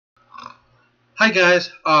Hi guys,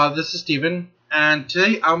 this is Steven, and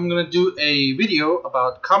today I'm gonna do a video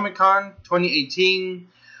about Comic-Con 2018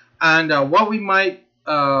 and what we might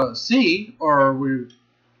see or we're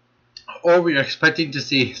expecting to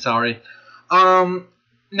see. Sorry. Now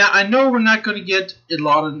I know we're not gonna get a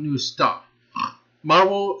lot of new stuff.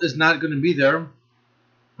 Marvel is not gonna be there.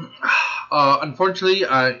 Unfortunately,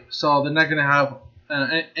 so they're not gonna have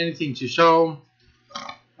anything to show.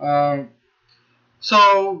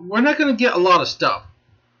 So we're not gonna get a lot of stuff.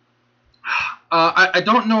 I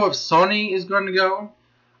don't know if Sony is going to go.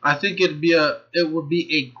 I think it would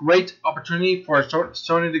be a great opportunity for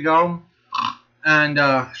Sony to go and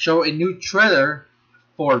show a new trailer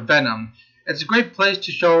for Venom. It's a great place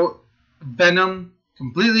to show Venom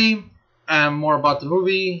completely and more about the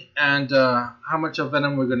movie and how much of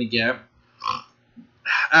Venom we're going to get.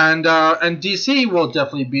 And DC will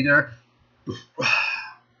definitely be there.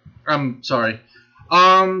 I'm sorry.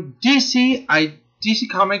 DC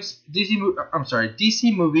Comics,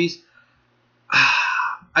 DC movies.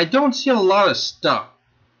 I don't see a lot of stuff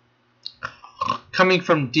coming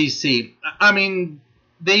from DC. I mean,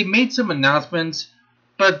 they made some announcements,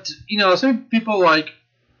 but you know, some people like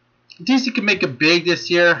DC can make it big this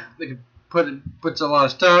year. They can puts a lot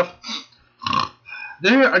of stuff.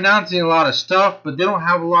 They're announcing a lot of stuff, but they don't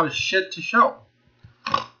have a lot of shit to show.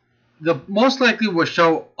 The most likely will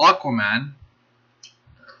show Aquaman.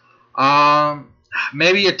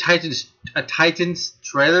 Maybe a Titans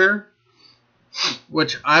trailer,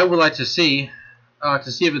 which I would like to see if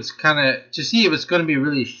it's going to be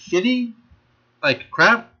really shitty, like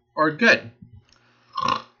crap, or good.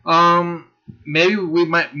 Maybe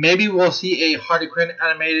we'll see a Harley Quinn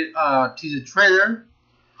animated teaser trailer.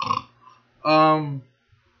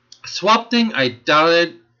 Swamp Thing, I doubt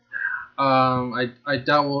it. I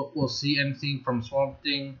doubt we'll see anything from Swamp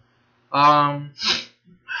Thing.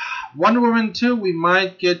 Wonder Woman 2, we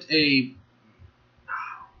might get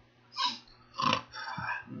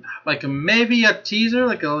maybe a teaser,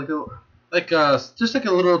 just like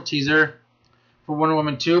a little teaser for Wonder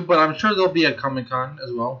Woman 2, but I'm sure there'll be a Comic-Con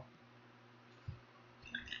as well.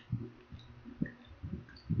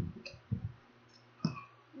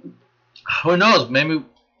 Who knows? Maybe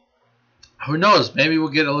we'll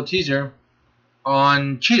get a little teaser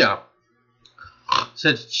on Cheetah.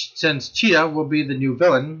 Since Cheetah will be the new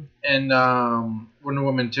villain in Wonder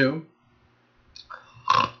Woman 2.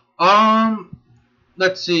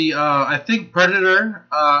 Let's see. I think Predator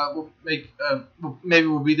maybe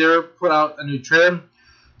will be there. Put out a new trailer.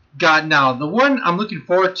 God, now the one I'm looking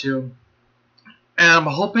forward to, and I'm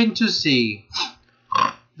hoping to see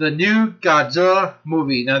the new Godzilla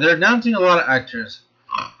movie. Now they're announcing a lot of actors,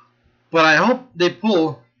 but I hope they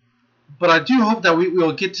pull. But I do hope that we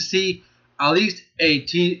will get to see at least a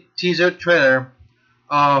teaser trailer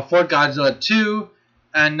for Godzilla 2,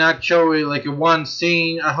 and not show like a one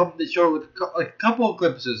scene. I hope they show like a couple of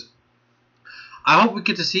glimpses. I hope we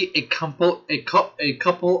get to see a couple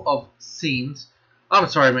of scenes. I'm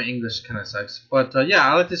sorry, my English kind of sucks, but yeah,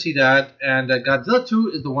 I like to see that. And Godzilla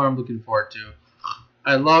 2 is the one I'm looking forward to.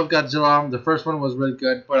 I love Godzilla. The first one was really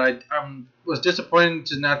good, but I was disappointed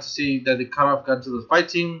to not see that they cut off Godzilla's fight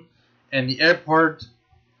scene and the airport.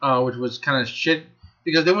 Which was kind of shit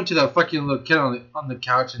because they went to the fucking little kid on the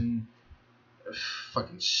couch and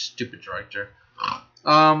fucking stupid director.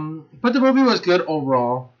 But the movie was good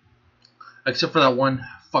overall, except for that one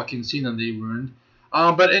fucking scene that they ruined.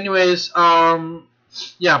 But anyways,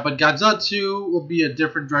 yeah. But Godzilla 2 will be a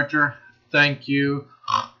different director. Thank you.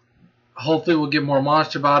 Hopefully we'll get more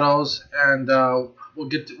monster battles and we'll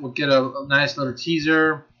get a nice little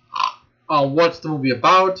teaser on what's the movie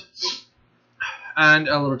about. And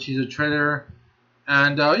a little teaser trailer,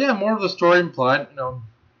 and yeah, more of the story and plot, you know,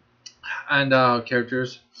 and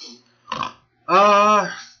characters.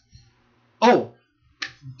 Oh,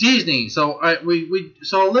 Disney. So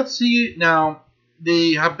so let's see now.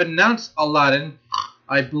 They have been announced Aladdin.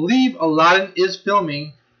 I believe Aladdin is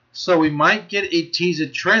filming, so we might get a teaser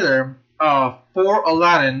trailer for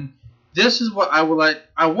Aladdin. This is what I would like.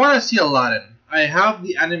 I want to see Aladdin. I have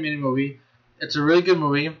the animated movie. It's a really good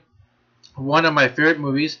movie. One of my favorite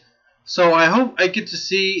movies, so I hope I get to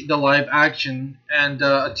see the live action and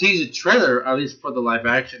a teaser trailer at least for the live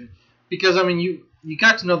action, because I mean you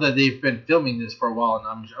got to know that they've been filming this for a while, and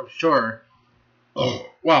I'm sure. Oh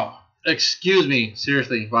wow, excuse me,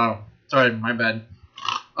 seriously, wow, sorry, my bad.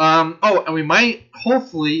 Oh, and we might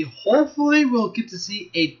hopefully we'll get to see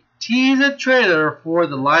a teaser trailer for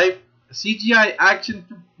the live CGI action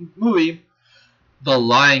movie, The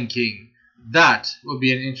Lion King. That would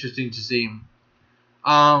be an interesting to see.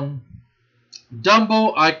 Dumbo,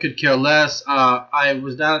 I could care less. I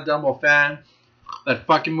was not a Dumbo fan. That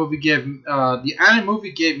fucking movie gave the anime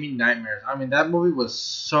movie gave me nightmares. I mean, that movie was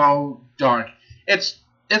so dark. It's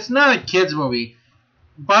it's not a kids movie.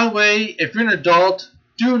 By the way, if you're an adult,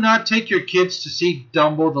 do not take your kids to see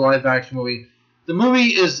Dumbo, the live action movie. The movie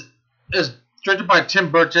is directed by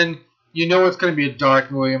Tim Burton. You know it's gonna be a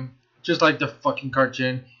dark movie, just like the fucking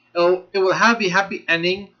cartoon. It will have a happy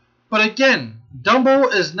ending, but again,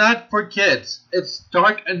 Dumbo is not for kids. It's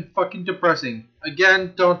dark and fucking depressing.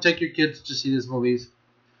 Again, don't take your kids to see these movies.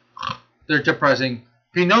 They're depressing.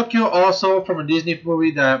 Pinocchio, also from a Disney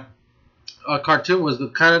movie, that a cartoon, was the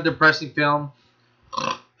kind of depressing film.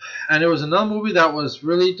 And it was another movie that was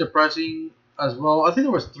really depressing as well. I think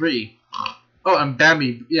there was three. Oh, and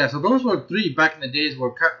Bambi. Yeah, so those were three back in the days.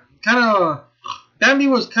 Were kind of Bambi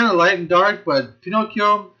was kind of light and dark, but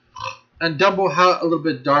Pinocchio and Dumbo had a little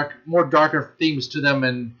bit more darker themes to them,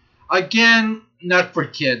 and again, not for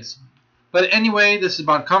kids. But anyway, this is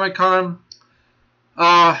about Comic Con.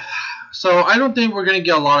 So I don't think we're gonna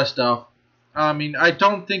get a lot of stuff. I mean, I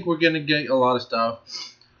don't think we're gonna get a lot of stuff.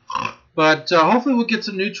 But hopefully we'll get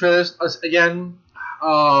some new trailers. Again,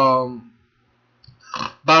 Battle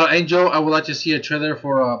Angel. I would like to see a trailer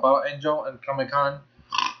for Battle Angel and Comic Con.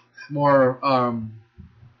 More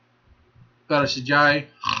better CGI.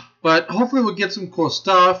 But hopefully we'll get some cool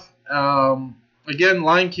stuff. Again,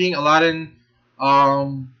 Lion King, Aladdin,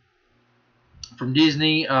 from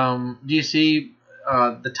Disney, DC,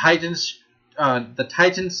 the Titans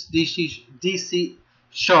DC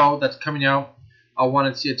show that's coming out. I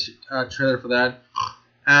want to see a trailer for that,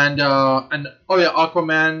 and oh yeah,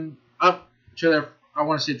 Aquaman trailer. I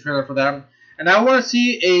want to see a trailer for that, and I want to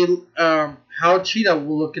see a how Cheetah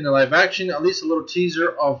will look in the live action. At least a little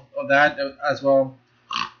teaser of that as well.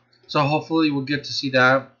 So hopefully we'll get to see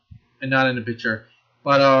that, and not in the picture.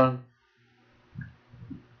 But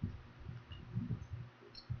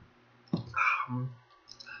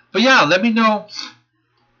yeah, let me know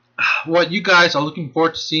what you guys are looking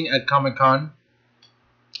forward to seeing at Comic Con.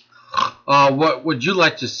 What would you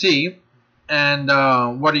like to see, and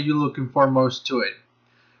what are you looking for most to it?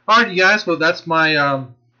 Alright, you guys. Well, that's my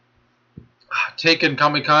take on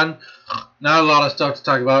Comic Con. Not a lot of stuff to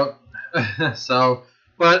talk about. So,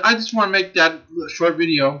 but I just want to make that short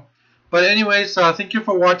video. But anyways, thank you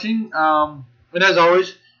for watching. And as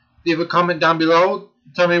always, leave a comment down below.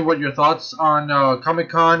 Tell me what your thoughts on Comic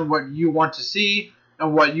Con, what you want to see,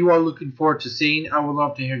 and what you are looking forward to seeing. I would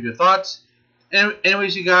love to hear your thoughts.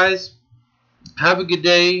 Anyways, you guys, have a good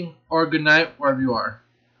day or a good night wherever you are.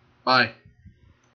 Bye.